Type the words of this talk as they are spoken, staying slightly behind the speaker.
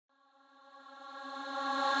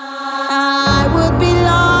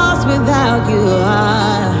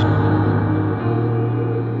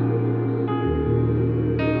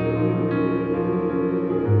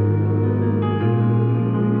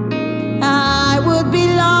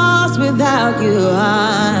without you.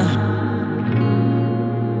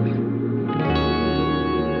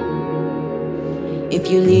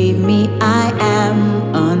 If you leave me, I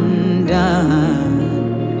am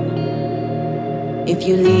undone. If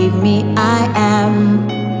you leave me, I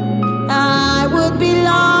would be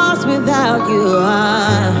lost without you.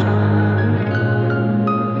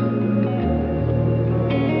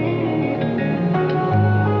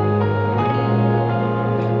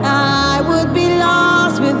 I would be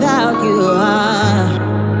lost without you.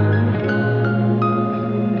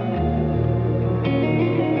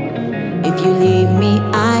 If you leave me,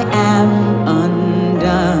 I am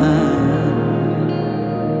undone.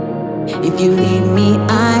 If you leave me,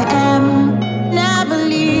 I am. Never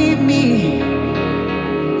leave me.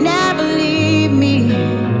 Never leave me.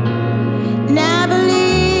 Never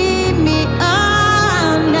leave me.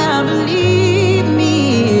 Oh, never leave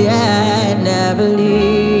me. Yeah, never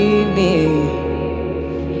leave me.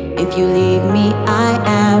 If you leave me, I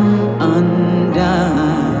am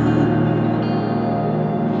undone.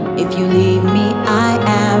 If you leave me, I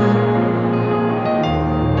am.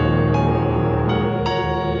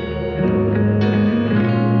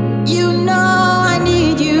 You know I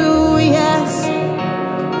need you, yes.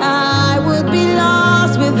 I would be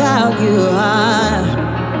lost without you.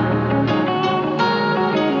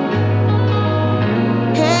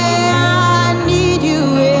 Hey, I need you,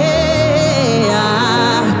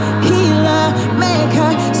 yeah. Healer,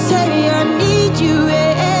 maker, savior, need you,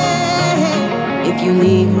 yeah. If you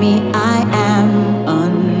leave me, I am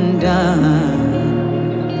undone.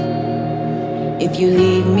 If you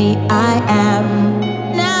leave me, I am.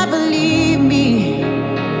 Never leave me.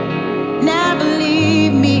 Never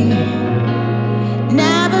leave me.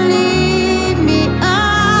 Never leave me.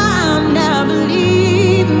 Oh, never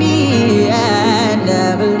leave me. Yeah,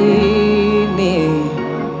 never leave me.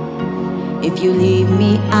 If you leave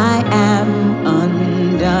me, I am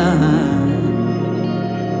undone.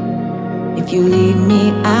 If you leave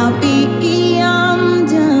me, I'll be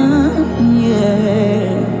undone,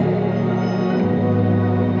 yeah.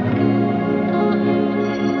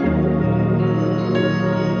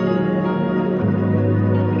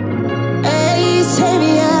 Hey,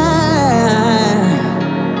 Savior.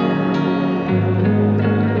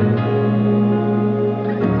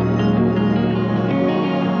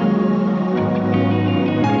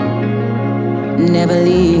 Never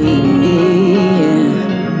leave me.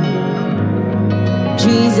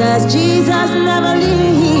 Jesus, Jesus, never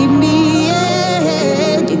leave.